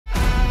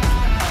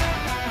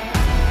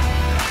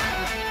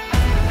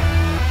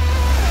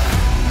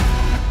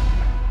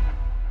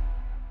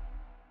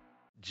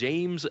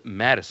James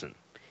Madison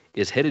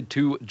is headed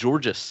to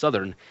Georgia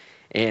Southern,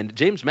 and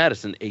James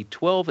Madison, a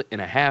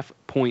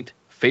 12.5-point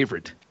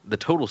favorite. The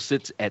total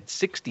sits at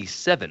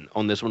 67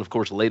 on this one. Of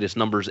course, the latest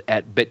numbers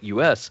at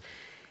BetUS.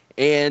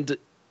 And,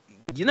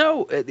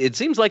 it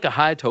seems like a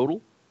high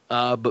total,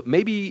 but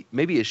maybe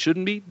it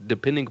shouldn't be,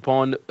 depending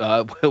upon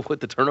what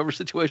the turnover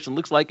situation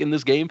looks like in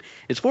this game.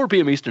 It's 4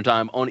 p.m. Eastern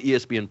Time on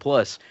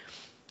ESPN+.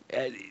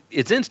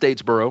 It's in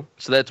Statesboro,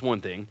 so that's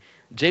one thing.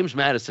 James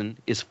Madison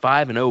is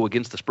 5-0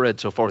 against the spread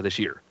so far this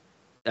year.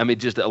 I mean,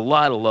 just a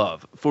lot of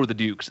love for the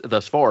Dukes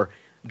thus far.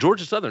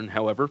 Georgia Southern,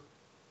 however,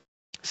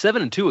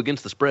 7-2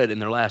 against the spread in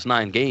their last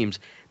 9 games.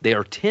 They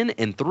are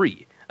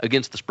 10-3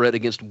 against the spread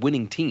against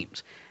winning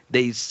teams.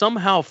 They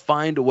somehow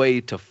find a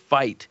way to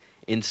fight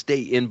and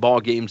stay in ball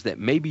games that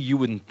maybe you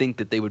wouldn't think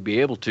that they would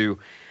be able to.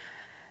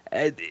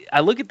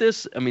 I look at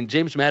this. I mean,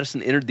 James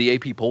Madison entered the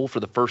AP poll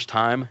for the first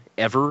time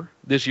ever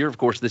this year. Of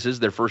course, this is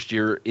their first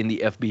year in the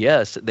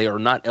FBS. They are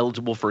not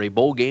eligible for a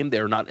bowl game. They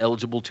are not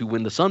eligible to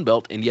win the Sun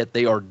Belt, and yet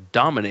they are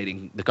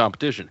dominating the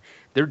competition.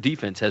 Their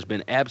defense has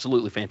been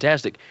absolutely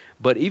fantastic,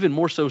 but even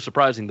more so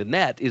surprising than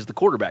that is the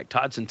quarterback,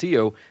 Todd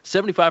Centeio,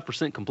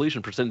 75%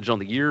 completion percentage on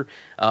the year.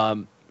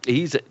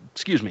 He's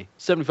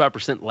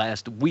 75%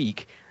 last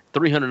week,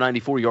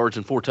 394 yards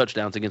and 4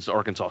 touchdowns against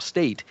Arkansas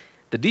State.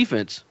 The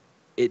defense,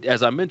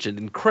 as I mentioned,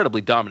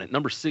 incredibly dominant.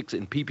 Number 6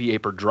 in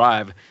PPA per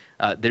drive.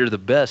 They're the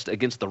best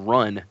against the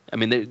run. I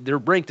mean, they're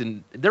ranked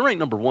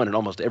number 1 in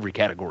almost every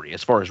category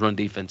as far as run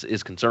defense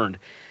is concerned.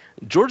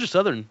 Georgia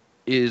Southern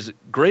is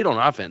great on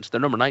offense.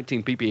 They're number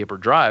 19 PPA per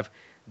drive.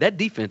 That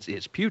defense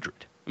is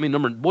putrid. I mean,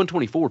 number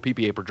 124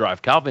 PPA per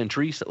drive. Kyle Van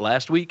Treese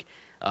last week.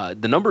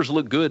 The numbers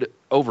look good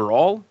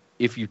overall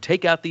if you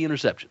take out the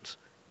interceptions.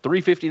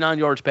 359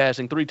 yards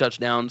passing, 3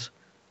 touchdowns,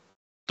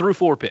 threw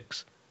 4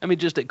 picks. I mean,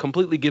 it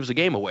completely gives the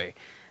game away.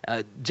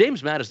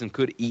 James Madison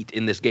could eat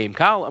in this game.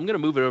 Kyle, I'm going to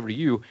move it over to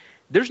you.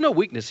 There's no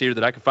weakness here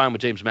that I can find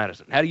with James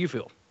Madison. How do you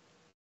feel?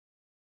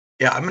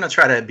 Yeah, I'm going to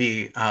try to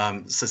be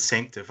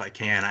succinct if I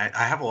can.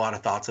 I have a lot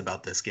of thoughts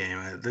about this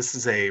game. This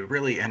is a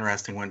really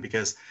interesting one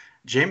because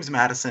James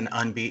Madison,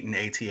 unbeaten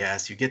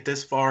ATS. You get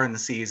this far in the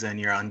season,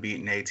 you're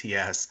unbeaten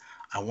ATS.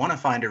 I want to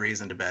find a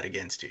reason to bet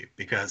against you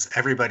because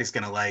everybody's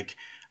going to like,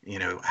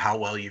 how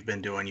well you've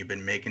been doing. You've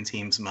been making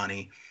teams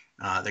money.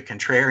 The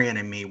contrarian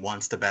in me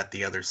wants to bet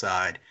the other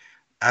side.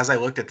 As I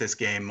looked at this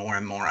game more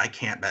and more, I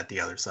can't bet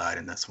the other side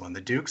in this one. The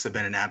Dukes have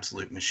been an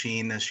absolute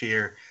machine this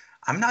year.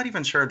 I'm not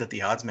even sure that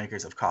the odds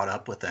makers have caught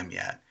up with them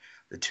yet.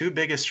 The 2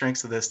 biggest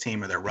strengths of this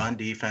team are their run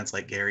defense,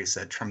 like Gary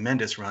said,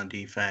 tremendous run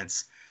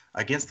defense.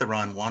 Against the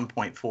run,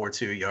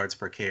 1.42 yards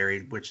per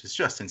carry, which is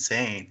just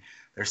insane.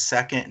 They're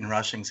second in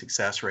rushing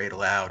success rate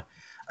allowed.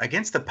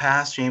 Against the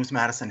pass, James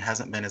Madison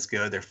hasn't been as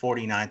good. They're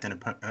 49th in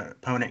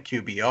opponent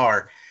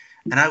QBR.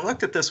 And I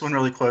looked at this one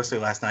really closely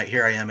last night.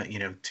 Here I am at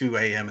 2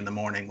 a.m. in the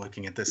morning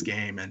looking at this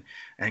game.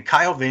 And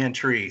Kyle Van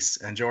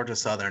Treese and Georgia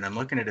Southern, I'm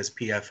looking at his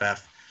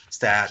PFF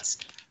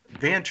stats.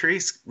 Van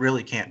Treese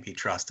really can't be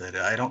trusted.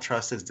 I don't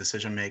trust his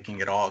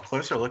decision-making at all. A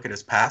closer look at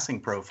his passing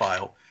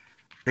profile.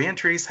 Van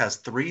Treese has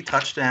 3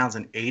 touchdowns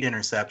and 8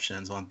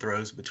 interceptions on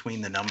throws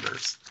between the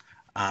numbers.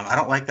 I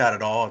don't like that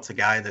at all. It's a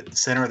guy that the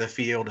center of the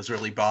field is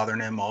really bothering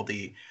him. All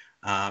the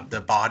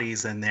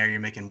bodies in there,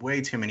 you're making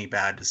way too many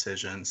bad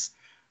decisions.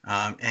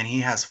 And he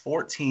has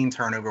 14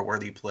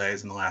 turnover-worthy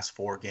plays in the last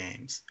 4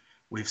 games.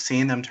 We've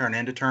seen them turn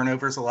into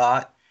turnovers a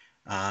lot.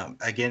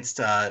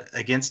 Against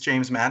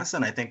James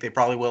Madison, I think they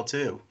probably will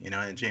too.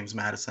 James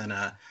Madison,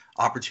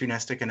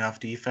 opportunistic enough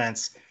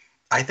defense.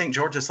 I think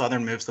Georgia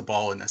Southern moves the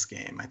ball in this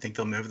game. I think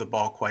they'll move the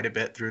ball quite a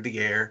bit through the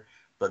air,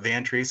 but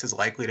Van Treese is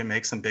likely to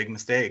make some big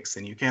mistakes,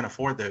 and you can't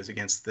afford those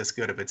against this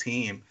good of a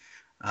team.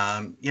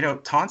 Todd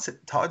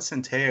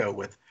Centeio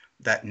with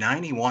that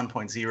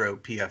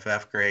 91.0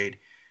 PFF grade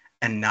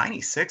and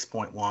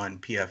 96.1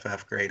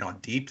 PFF grade on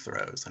deep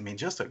throws. I mean,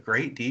 just a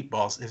great deep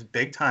balls. His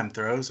big-time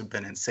throws have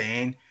been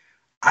insane.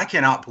 I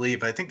cannot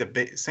believe, I think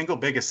the single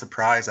biggest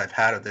surprise I've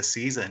had of this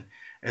season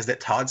is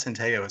that Todd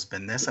Centeio has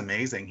been this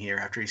amazing here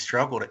after he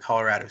struggled at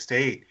Colorado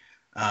State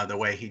the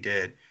way he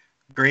did.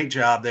 Great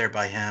job there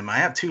by him. I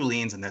have 2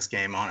 leans in this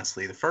game,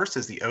 honestly. The first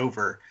is the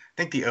over.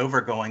 I think the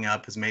over going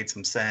up has made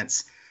some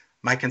sense.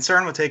 My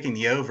concern with taking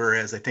the over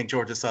is I think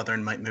Georgia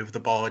Southern might move the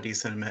ball a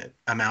decent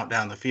amount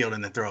down the field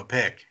and then throw a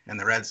pick in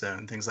the red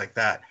zone, things like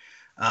that.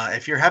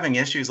 If you're having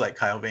issues like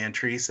Kyle Van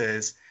Treese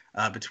is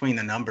between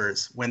the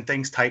numbers, when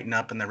things tighten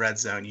up in the red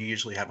zone, you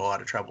usually have a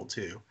lot of trouble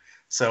too.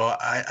 So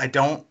I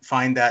don't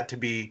find that to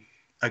be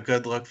a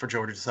good look for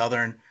Georgia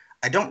Southern.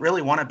 I don't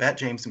really want to bet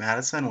James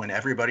Madison when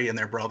everybody and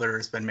their brother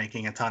has been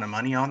making a ton of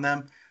money on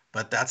them,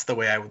 but that's the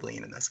way I would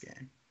lean in this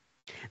game.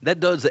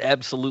 That does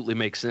absolutely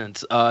make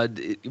sense.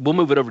 We'll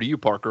move it over to you,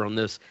 Parker, on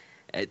this.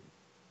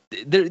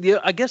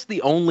 I guess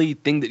the only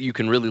thing that you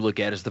can really look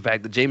at is the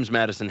fact that James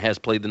Madison has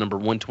played the number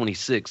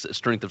 126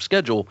 strength of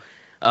schedule.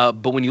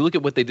 But when you look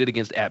at what they did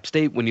against App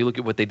State, when you look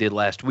at what they did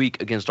last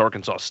week against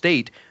Arkansas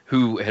State,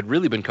 who had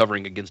really been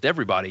covering against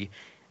everybody,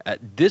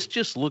 This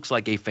just looks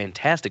like a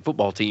fantastic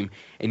football team.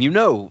 And you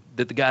know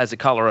that the guys at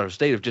Colorado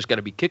State have just got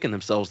to be kicking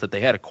themselves that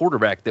they had a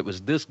quarterback that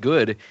was this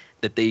good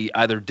that they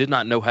either did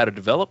not know how to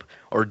develop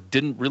or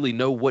didn't really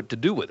know what to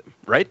do with him,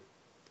 right?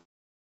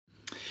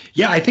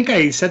 Yeah, I think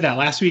I said that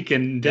last week,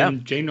 and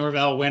then Jay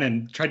Norvell went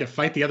and tried to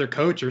fight the other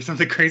coach or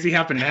something crazy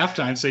happened at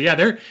halftime. So yeah,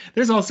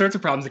 there's all sorts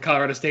of problems at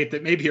Colorado State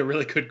that maybe a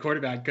really good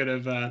quarterback could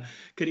have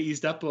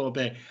eased up a little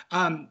bit.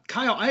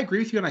 Kyle, I agree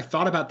with you, and I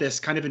thought about this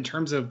kind of in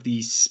terms of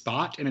the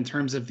spot and in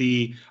terms of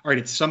all right,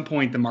 at some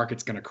point the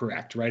market's going to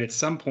correct, right? At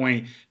some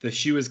point the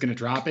shoe is going to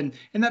drop, and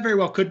that very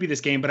well could be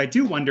this game. But I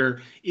do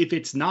wonder if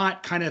it's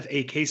not kind of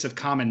a case of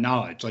common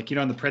knowledge, like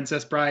in The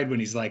Princess Bride when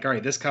he's like, all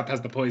right, this cup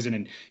has the poison,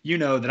 and you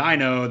know that I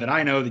know that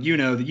I know that you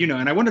know that you know.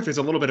 And I wonder if there's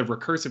a little bit of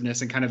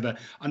recursiveness and kind of the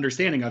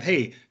understanding of,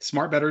 hey,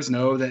 smart bettors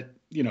know that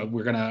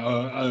we're going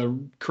to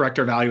correct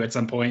our value at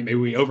some point. Maybe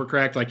we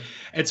overcorrect.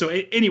 And so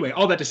anyway,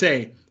 all that to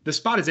say, the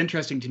spot is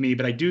interesting to me,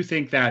 but I do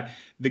think that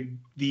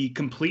the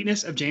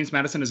completeness of James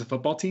Madison as a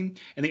football team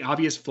and the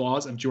obvious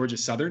flaws of Georgia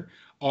Southern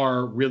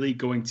are really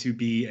going to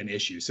be an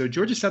issue. So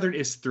Georgia Southern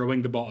is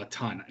throwing the ball a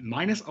ton,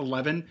 minus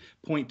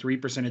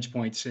 11.3 percentage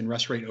points in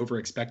rush rate over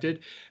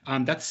expected.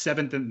 That's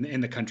seventh in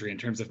the country in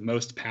terms of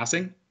most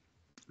passing.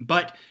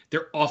 But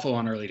they're awful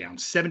on early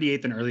downs,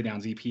 78th in early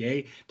downs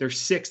EPA. They're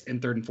 6th in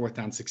third and fourth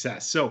down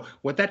success. So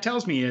what that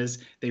tells me is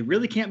they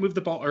really can't move the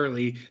ball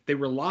early. They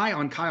rely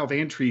on Kyle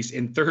Vantrease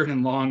in third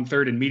and long,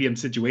 third and medium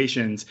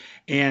situations,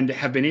 and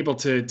have been able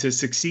to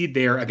succeed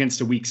there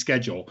against a weak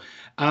schedule.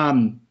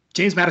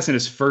 James Madison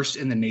is first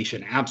in the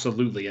nation,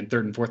 absolutely, in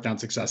third and fourth down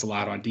success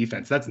allowed on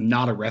defense. That's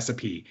not a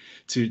recipe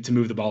to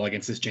move the ball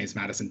against this James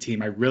Madison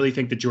team. I really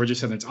think that Georgia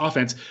Southern's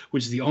offense,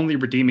 which is the only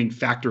redeeming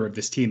factor of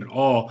this team at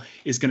all,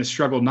 is going to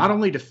struggle not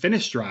only to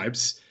finish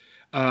drives,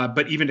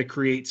 but even to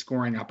create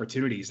scoring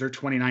opportunities. They're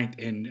 29th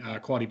in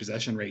quality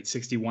possession rate,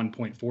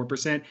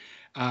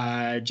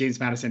 61.4%. James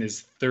Madison is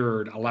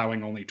third,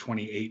 allowing only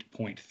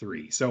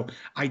 28.3. So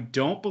I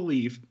don't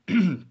believe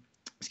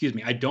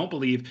I don't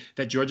believe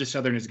that Georgia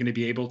Southern is going to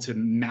be able to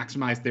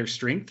maximize their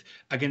strength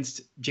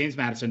against James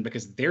Madison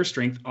because their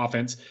strength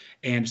offense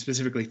and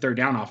specifically third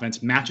down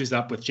offense matches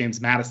up with James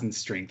Madison's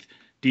strength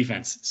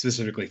defense,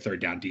 specifically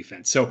third down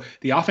defense. So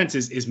the offense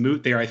is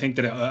moot there. I think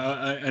that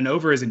an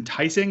over is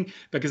enticing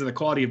because of the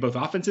quality of both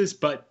offenses,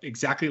 but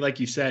exactly like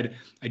you said,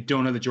 I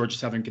don't know that Georgia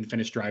Southern can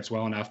finish drives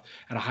well enough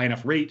at a high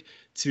enough rate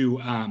to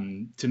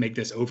make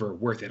this over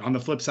worth it. On the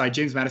flip side,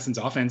 James Madison's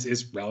offense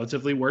is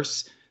relatively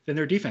worse than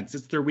their defense.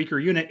 It's their weaker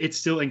unit. It's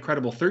still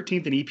incredible.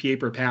 13th in EPA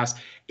per pass,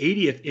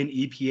 80th in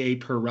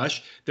EPA per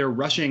rush. They're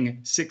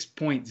rushing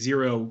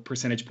 6.0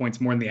 percentage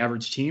points more than the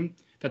average team.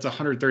 That's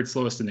 103rd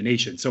slowest in the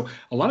nation. So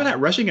a lot of that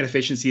rushing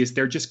inefficiency is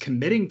they're just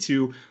committing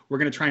to, we're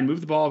going to try and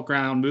move the ball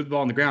on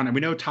the ground. And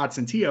we know Todd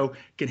Centillo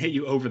can hit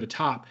you over the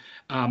top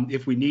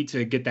if we need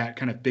to get that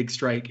kind of big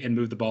strike and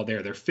move the ball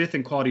there. They're 5th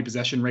in quality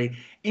possession rate,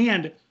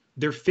 and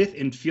they're 5th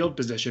in field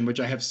position, which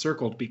I have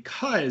circled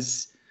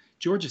because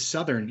Georgia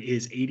Southern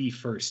is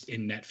 81st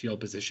in net field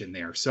position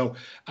there. So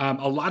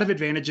a lot of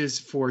advantages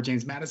for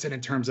James Madison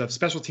in terms of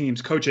special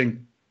teams,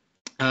 coaching,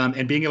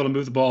 and being able to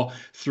move the ball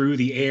through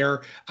the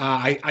air.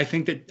 I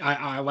think that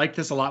I like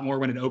this a lot more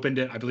when it opened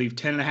at, I believe,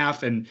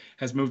 10.5 and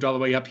has moved all the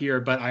way up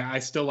here. But I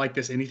still like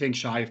this anything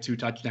shy of 2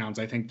 touchdowns.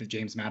 I think that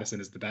James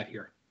Madison is the bet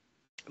here.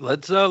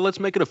 Let's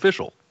make it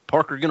official.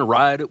 Parker going to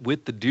ride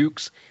with the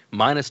Dukes,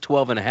 minus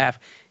 12.5.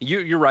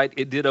 You're right.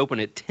 It did open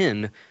at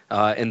 10,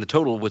 and the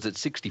total was at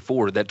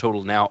 64. That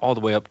total now all the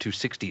way up to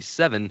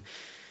 67.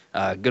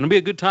 Going to be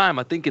a good time,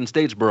 I think, in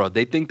Statesboro.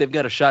 They think they've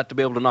got a shot to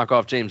be able to knock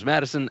off James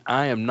Madison.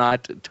 I am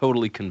not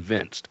totally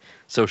convinced.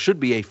 So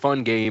should be a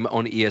fun game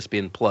on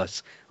ESPN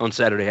Plus on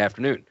Saturday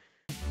afternoon.